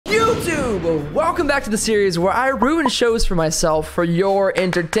YouTube! Welcome back to the series where I ruin shows for myself for your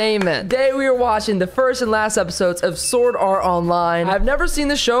entertainment. Today we are watching the first and last episodes of Sword Art Online. I've never seen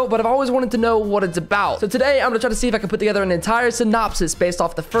the show, but I've always wanted to know what it's about. So today I'm gonna try to see if I can put together an entire synopsis based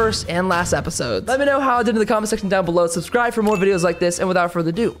off the first and last episodes. Let me know how I did in the comment section down below. Subscribe for more videos like this, and without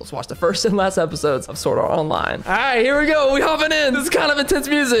further ado, let's watch the first and last episodes of Sword Art Online. All right, here we go. We hopping in. This is kind of intense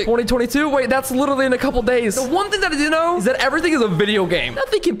music. 2022? Wait, that's literally in a couple days. The one thing that I do know is that everything is a video game.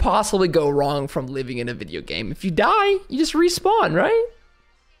 Nothing can possibly go wrong from living in a video game. If you die, you just respawn, right?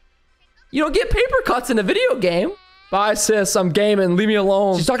 You don't get paper cuts in a video game. Bye, sis. I'm gaming. Leave me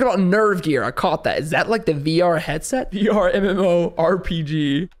alone. She's talking about Nerve Gear. I caught that. Is that like the VR headset? VR MMO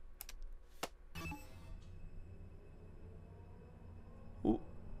RPG.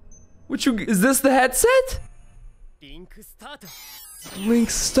 Is this the headset? Link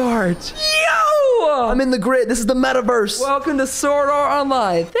start. Yo! I'm in the grid. This is the metaverse. Welcome to Sword Art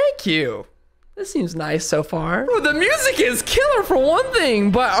Online. Thank you. This seems nice so far. Bro, the music is killer for one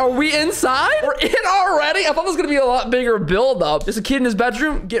thing, but are we inside? We're in already? I thought this was gonna be a lot bigger build up. There's a kid in his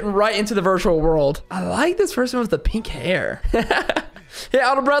bedroom getting right into the virtual world. I like this person with the pink hair. Yeah,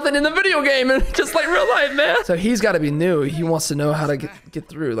 out of breath and in the video game, and just like real life, man. So he's gotta be new. He wants to know how to get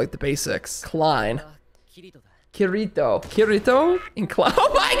through, like the basics. Klein. Kirito and Cloud.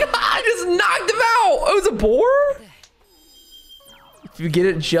 Oh my god, I just knocked him out. Oh, it was a boar? If you get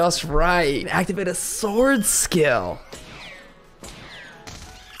it just right, activate a sword skill.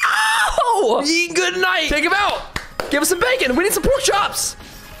 Ow! Good night. Take him out. Give us some bacon. We need some pork chops.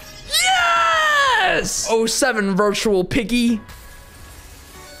 Yes! 07 virtual piggy.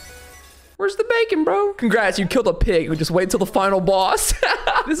 Where's the bacon, bro? Congrats, you killed a pig. We just wait till the final boss.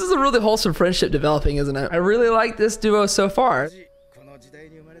 This is a really wholesome friendship developing, isn't it? I really like this duo so far.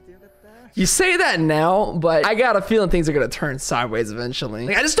 You say that now, but I got a feeling things are gonna turn sideways eventually.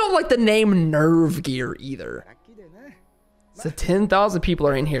 Like, I just don't like the name Nerve Gear either. So 10,000 people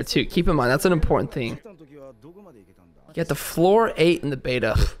are in here too. Keep in mind, that's an important thing. You got the floor 8 in the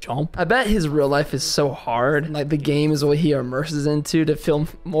beta. Jump. I bet his real life is so hard. Like the game is what he immerses into to feel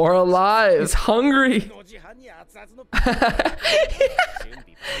more alive. He's hungry.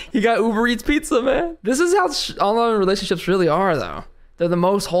 He got Uber Eats pizza, man. This is how online relationships really are, though. They're the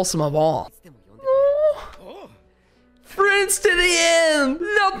most wholesome of all. Oh. Friends to the end.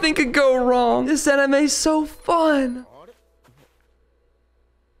 Nothing could go wrong. This anime is so fun.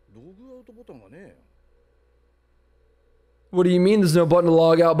 What do you mean there's no button to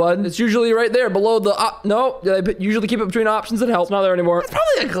log out button? It's usually right there below the no, they usually keep it between options and help. It's not there anymore. It's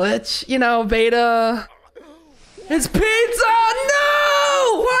probably a glitch, you know, beta. It's pizza!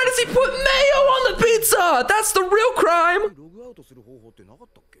 No! Why does he put mayo on the pizza? That's the real crime.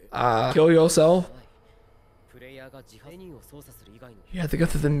 Kill yourself. You have to go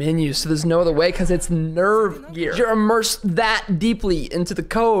through the menu, so there's no other way because it's Nerve Gear. You're immersed that deeply into the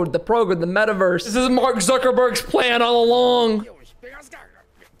code, the program, the metaverse. This is Mark Zuckerberg's plan all along.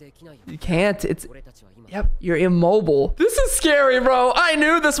 You can't, yep, you're immobile. This is scary, bro. I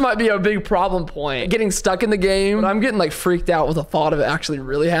knew this might be a big problem point. Getting stuck in the game, but I'm getting like freaked out with the thought of it actually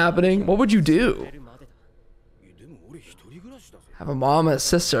really happening. What would you do? Have a mom and a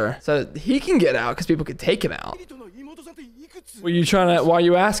sister, so he can get out because people could take him out. Were you trying to, why are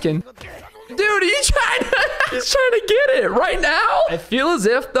you asking? Dude, he's trying to get it right now. I feel as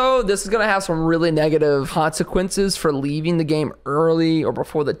if though, this is gonna have some really negative consequences for leaving the game early or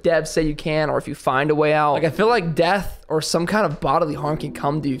before the devs say you can, or if you find a way out. Like I feel like death or some kind of bodily harm can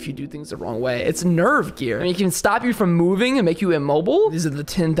come to you if you do things the wrong way. It's Nerve Gear. I mean, it can stop you from moving and make you immobile. These are the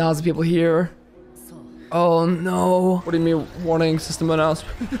 10,000 people here. Oh no. What do you mean, warning system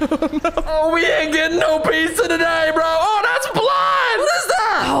announcement? Oh, we ain't getting no pizza today, bro. Oh, that's blood. What is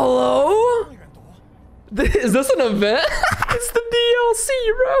that? Hello? Is this an event? It's the DLC,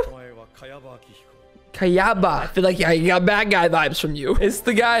 bro. Kayaba. I feel like you got bad guy vibes from you. It's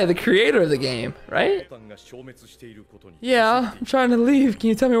the guy, the creator of the game, right? Yeah, I'm trying to leave. Can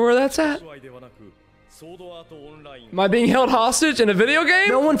you tell me where that's at? Am I being held hostage in a video game?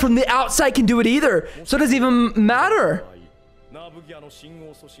 No one from the outside can do it either, so it doesn't even matter. My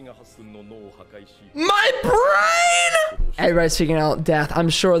brain! Everybody's figuring out death. I'm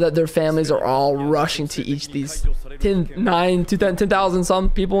sure that their families are all rushing to each of these 10,000 some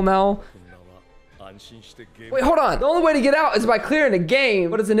people now. Wait, hold on. The only way to get out is by clearing a game,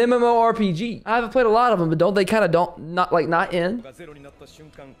 but it's an MMORPG. I haven't played a lot of them, but don't they kind of not end?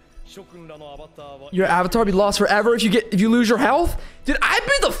 Your avatar be lost forever if you lose your health? Dude, I'd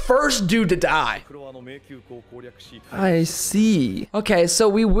be the first dude to die. I see. Okay, so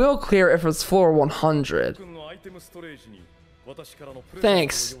we will clear if it's floor 100.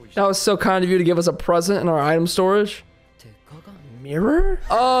 Thanks. That was so kind of you to give us a present in our item storage. Mirror?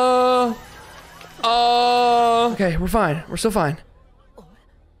 Okay, we're fine. We're still fine.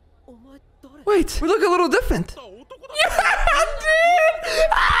 Wait, we look a little different. Yeah, dude!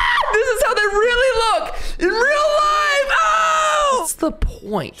 This is how they really look in real life! Oh! What's the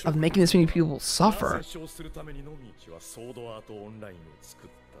point of making this many people suffer?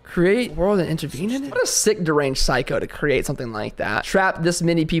 Create a world and intervene in it? What a sick, deranged psycho to create something like that. Trap this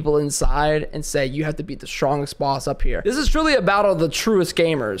many people inside and say, you have to beat the strongest boss up here. This is truly a battle of the truest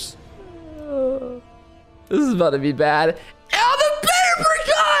gamers. This is about to be bad. Oh, the paper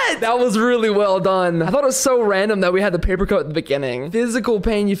cut! That was really well done. I thought it was so random that we had the paper cut at the beginning. Physical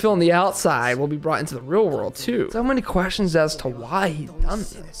pain you feel on the outside will be brought into the real world too. So many questions as to why he's done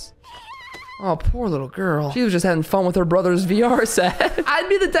this. Oh, poor little girl. She was just having fun with her brother's VR set. I'd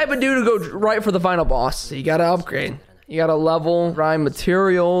be the type of dude to go right for the final boss. So you gotta upgrade. You gotta level, grind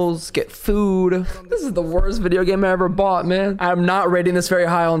materials, get food. This is the worst video game I ever bought, man. I'm not rating this very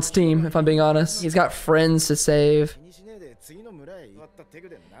high on Steam, if I'm being honest. He's got friends to save.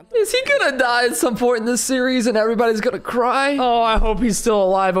 Is he gonna die at some point in this series and everybody's gonna cry? Oh, I hope he's still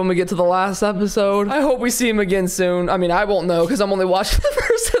alive when we get to the last episode. I hope we see him again soon. I mean, I won't know because I'm only watching the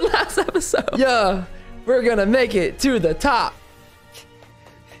first and last episode. Yeah, we're gonna make it to the top.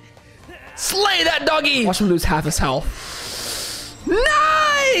 Slay that doggy! Watch him lose half his health.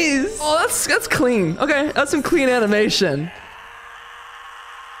 Nice! Oh, that's clean. Okay, that's some clean animation.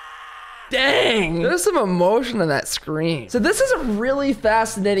 Dang, there's some emotion in that screen. So this is a really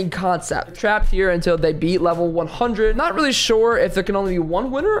fascinating concept. Trapped here until they beat level 100. Not really sure if there can only be one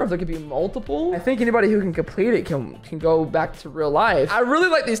winner or if there could be multiple. I think anybody who can complete it can go back to real life. I really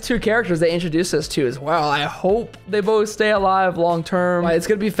like these two characters they introduced us to as well. I hope they both stay alive long term. It's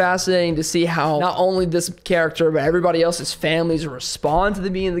gonna be fascinating to see how not only this character, but everybody else's families respond to the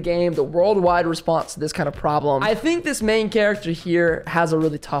being in the game, the worldwide response to this kind of problem. I think this main character here has a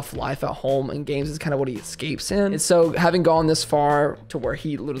really tough life at home, and games is kind of what he escapes in. And so having gone this far to where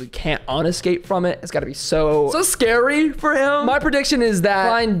he literally can't unescape from it, it's got to be so scary for him. My prediction is that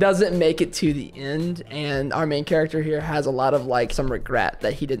Klein doesn't make it to the end, and our main character here has a lot of some regret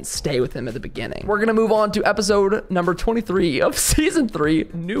that he didn't stay with him at the beginning. We're gonna move on to episode number 23 of season 3,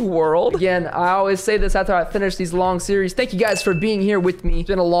 New World. Again, I always say this after I finish these long series. Thank you guys for being here with me. It's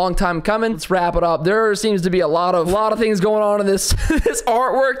been a long time coming. Let's wrap it up. There seems to be a lot of things going on in this this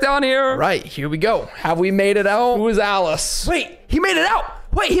artwork down here. All right, here we go. Have we made it out? Who is Alice? Wait, he made it out.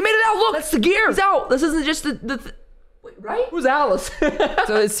 Wait, he made it out. Look, that's the gear. He's out. This isn't just wait, right? Who's Alice?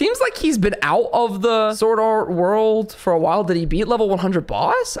 So it seems like he's been out of the Sword Art world for a while. Did he beat level 100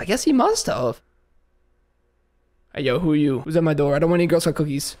 boss? I guess he must have. Hey, yo, who are you? Who's at my door? I don't want any Girl Scout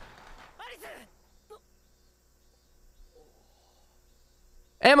cookies.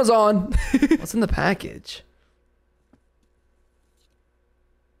 Amazon. What's in the package?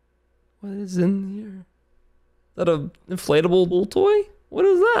 What is in here? Is that an inflatable pool toy? What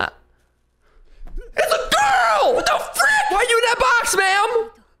is that? It's a girl! What the frick? Why are you in that box,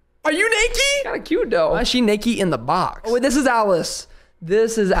 ma'am? Are you naked? Kinda cute though. Why is she naked in the box? Oh wait, this is Alice.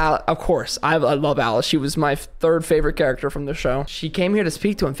 This is Alice. Of course, I love Alice. She was my third favorite character from the show. She came here to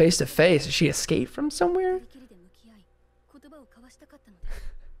speak to him face to face. Did she escape from somewhere?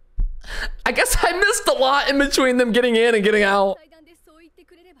 I guess I missed a lot in between them getting in and getting out.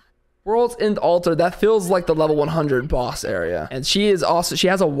 World's End Altar, that feels like the level 100 boss area. And she has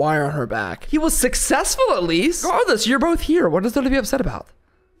a wire on her back. He was successful at least. Regardless, you're both here. What is there to be upset about?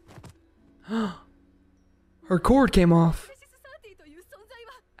 Her cord came off.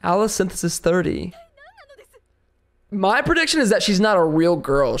 Alice Synthesis 30. My prediction is that she's not a real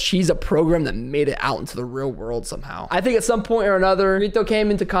girl. She's a program that made it out into the real world somehow. I think at some point or another, Rito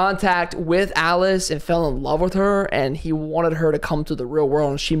came into contact with Alice and fell in love with her, and he wanted her to come to the real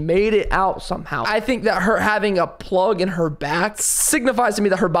world, and she made it out somehow. I think that her having a plug in her back signifies to me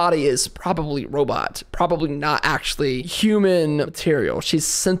that her body is probably robot, probably not actually human material. She's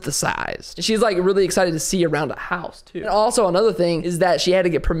synthesized. And she's really excited to see around a house too. And also another thing is that she had to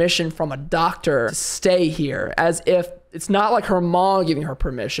get permission from a doctor to stay here, as if it's not like her mom giving her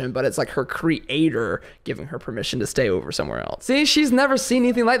permission, but it's like her creator giving her permission to stay over somewhere else. See, she's never seen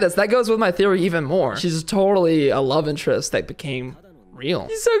anything like this. That goes with my theory even more. She's totally a love interest that became real.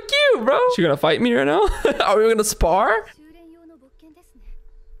 She's so cute, bro. She gonna fight me right now? Are we gonna spar?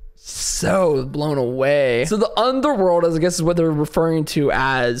 So blown away. So the underworld, I guess, is what they're referring to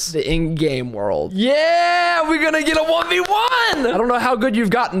as the in-game world. Yeah, we're gonna get a 1v1. I don't know how good you've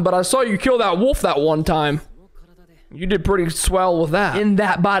gotten, but I saw you kill that wolf that one time. You did pretty swell with that. In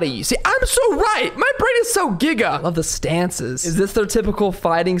that body. See, I'm so right. My brain is so giga. I love the stances. Is this their typical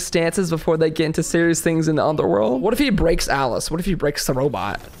fighting stances before they get into serious things in the underworld? What if he breaks Alice? What if he breaks the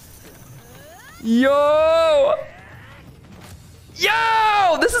robot? Yo!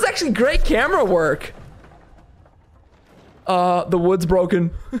 Yo! This is actually great camera work. The wood's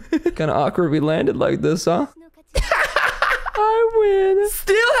broken. Kind of awkward we landed like this, huh? I win.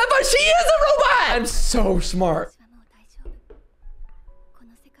 Still have my, she is a robot! I'm so smart.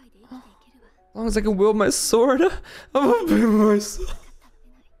 As long as I can wield my sword, I'm gonna build my sword.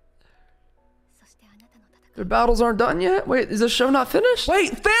 Their battles aren't done yet? Wait, is the show not finished? Wait,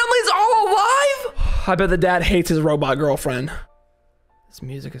 family's all alive? I bet the dad hates his robot girlfriend. This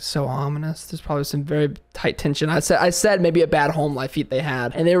music is so ominous. There's probably some very tight tension. I said maybe a bad home life they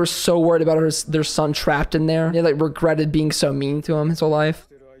had. And they were so worried about their son trapped in there. They like regretted being so mean to him his whole life.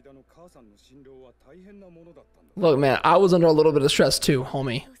 Look, man, I was under a little bit of stress too,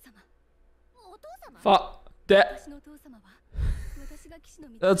 homie. Fuck. That's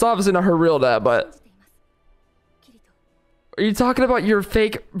obviously not her real dad, but... Are you talking about your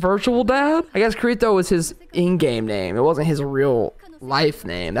fake virtual dad? I guess Kirito was his in-game name. It wasn't his real life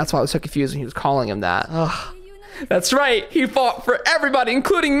name. That's why I was so confused when he was calling him that. Ugh. That's right. He fought for everybody,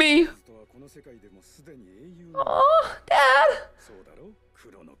 including me. Oh, Dad.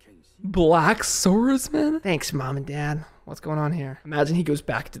 Black Swordsman? Thanks, Mom and Dad. What's going on here? Imagine he goes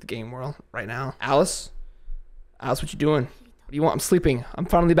back to the game world right now. Alice? Alice, what you doing? What do you want? I'm sleeping. I'm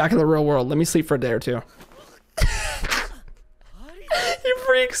finally back in the real world. Let me sleep for a day or two. He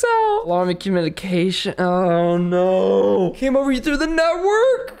freaks out. Alarming communication. Oh no. Came over you through the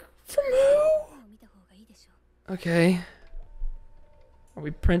network? From who? Okay. Are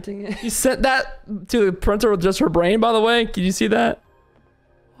we printing it? You sent that to the printer with just her brain, by the way? Can you see that?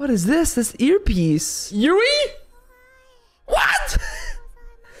 What is this? This earpiece. Yui? What?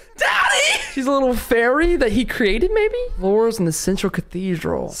 Daddy! She's a little fairy that he created, maybe? Floors in the central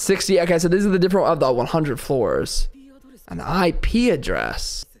cathedral. 60. Okay, so these are the different of the 100 floors. An IP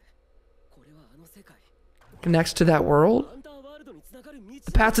address. Connects to that world?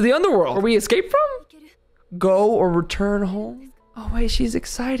 The path to the underworld, where we escaped from? Go or return home? Oh wait, she's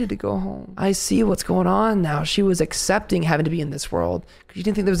excited to go home. I see what's going on now. She was accepting having to be in this world because she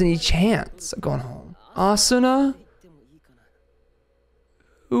didn't think there was any chance of going home. Asuna?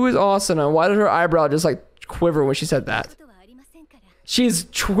 Who is Asuna? Why did her eyebrow just like quiver when she said that? She's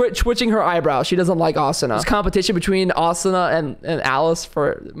twitching her eyebrow. She doesn't like Asuna. There's competition between Asuna and Alice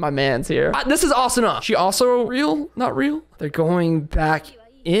for my man's here. This is Asuna. She also real? Not real? They're going back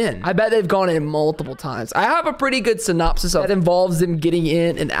in. I bet they've gone in multiple times. I have a pretty good synopsis of that involves them getting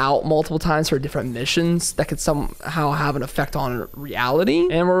in and out multiple times for different missions that could somehow have an effect on reality.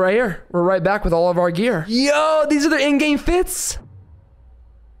 And we're right here. We're right back with all of our gear. Yo, these are the in-game fits.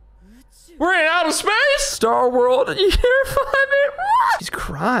 We're in outer space? Star World, you hear it? She's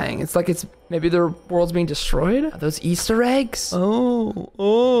crying. It's like it's maybe their world's being destroyed. Are those Easter eggs?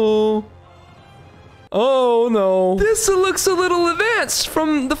 Oh no. This looks a little advanced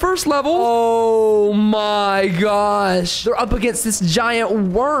from the first level. Oh my gosh. They're up against this giant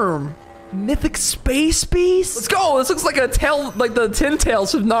worm. Mythic space beast? Let's go. This looks like a tail, like the 10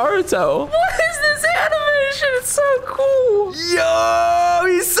 tails of Naruto. What is this animation? It's so cool. Yo,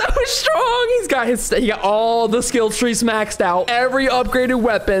 he's so strong. He got all the skill trees maxed out. Every upgraded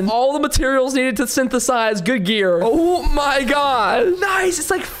weapon. All the materials needed to synthesize good gear. Oh my god. Nice. It's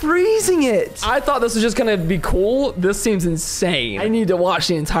like freezing it. I thought this was just gonna be cool. This seems insane. I need to watch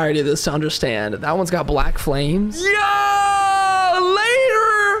the entirety of this to understand. That one's got black flames. Yo,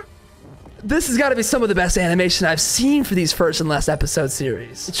 later. This has got to be some of the best animation I've seen for these first and last episode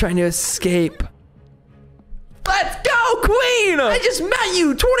series. They're trying to escape. Let's go, Queen! I just met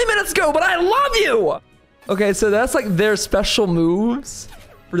you 20 minutes ago, but I love you! Okay, so that's like their special moves.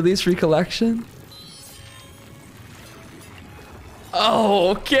 Release recollection.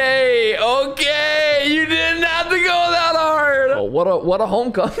 Okay, you didn't have to go that hard. Oh, what a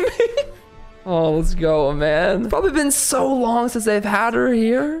homecoming. Oh, let's go, man. It's probably been so long since they've had her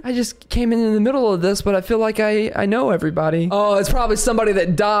here. I just came in the middle of this, but I feel like I know everybody. Oh, it's probably somebody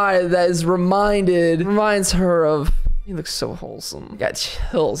that died that is reminds her of... He looks so wholesome. Got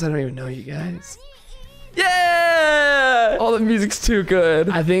chills. I don't even know you guys. Yeah! Oh, the music's too good.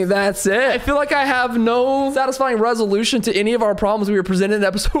 I think that's it. I feel like I have no satisfying resolution to any of our problems we were presented in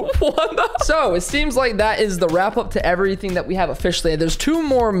episode 1. So it seems like that is the wrap up to everything that we have officially. There's 2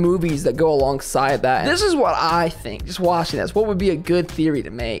 more movies that go alongside that. This is what I think, just watching this, what would be a good theory to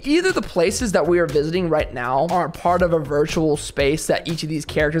make. Either the places that we are visiting right now are part of a virtual space that each of these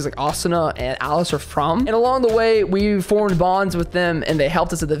characters like Asuna and Alice are from. And along the way, we formed bonds with them and they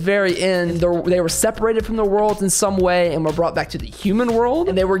helped us at the very end. They were separated from their worlds in some way and were brought back to the human world.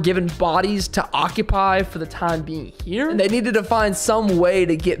 And they were given bodies to occupy for the time being here. And they needed to find some way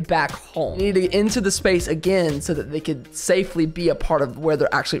to get back home. They needed to get into the space again so that they could safely be a part of where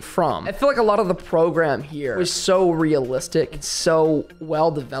they're actually from. I feel like a lot of the program here was so realistic and so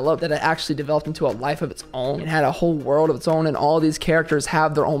well developed that it actually developed into a life of its own and had a whole world of its own. And all these characters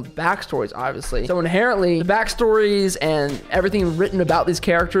have their own backstories, obviously. So inherently, the backstories and everything written about these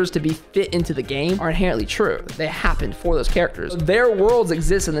characters to be fit into the game are inherently true. They happened for those characters. Their worlds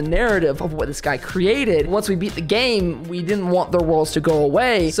exist in the narrative of what this guy created. Once we beat the game, we didn't want their worlds to go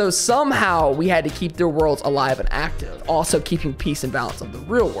away. So somehow we had to keep their worlds alive and active, also keeping peace and balance of the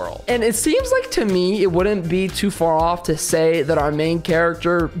real world. And it seems like to me, it wouldn't be too far off to say that our main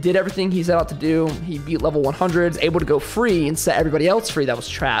character did everything he set out to do. He beat level 100, able to go free and set everybody else free that was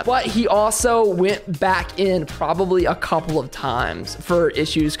trapped. But he also went back in probably a couple of times for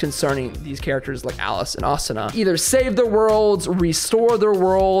issues concerning these characters like Alice and Asuna. Either save their worlds, restore their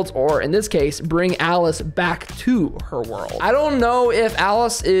worlds, or in this case, bring Alice back to her world. I don't know if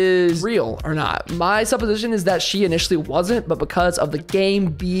Alice is real or not. My supposition is that she initially wasn't, but because of the game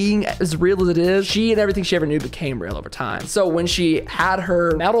being as real as it is, she and everything she ever knew became real over time. So when she had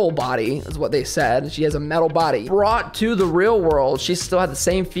her metal body, is what they said, she has a metal body, brought to the real world, she still had the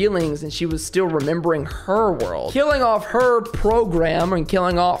same feelings and she was still remembering her world. Killing off her program and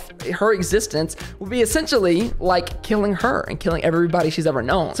killing off her existence would be essentially like killing her and killing everybody she's ever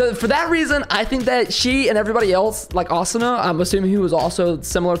known. So for that reason, I think that she and everybody else, like Asuna, I'm assuming he was also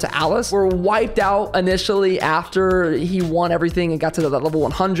similar to Alice, were wiped out initially after he won everything and got to the level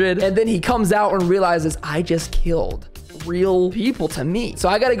 100. And then he comes out and realizes, I just killed real people to me. So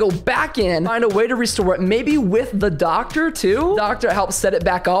I got to go back in, find a way to restore it, maybe with the doctor too. Doctor helps set it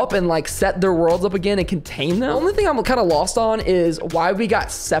back up and like set their worlds up again and contain them. The only thing I'm kind of lost on is why we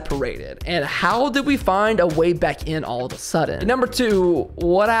got separated and how did we find a way back in all of a sudden. And number 2,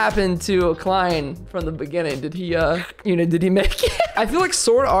 what happened to Klein from the beginning? Did he, did he make it? I feel like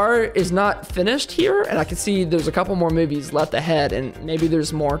Sword Art is not finished here and I can see there's a couple more movies left ahead and maybe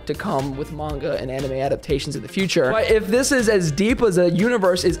there's more to come with manga and anime adaptations in the future. But if this is as deep as a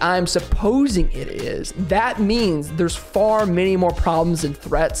universe as I'm supposing it is, that means there's far many more problems and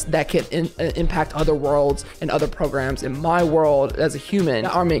threats that can impact other worlds and other programs in my world as a human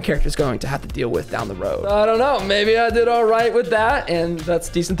that our main character is going to have to deal with down the road. I don't know, maybe I did all right with that and that's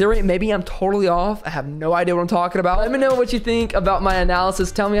decent theory. Maybe I'm totally off. I have no idea what I'm talking about. Let me know what you think about my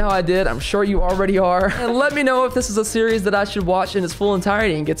analysis. Tell me how I did. I'm sure you already are. And let me know if this is a series that I should watch in its full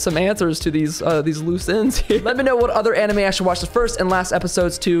entirety and get some answers to these loose ends here. Let me know what other anime I should watch the first and last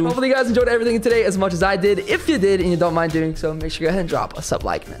episodes too. Hopefully you guys enjoyed everything today as much as I did. If you did and you don't mind doing so, make sure you go ahead and drop a sub,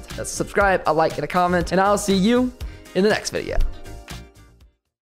 like, and a subscribe, a like, and a comment, and I'll see you in the next video.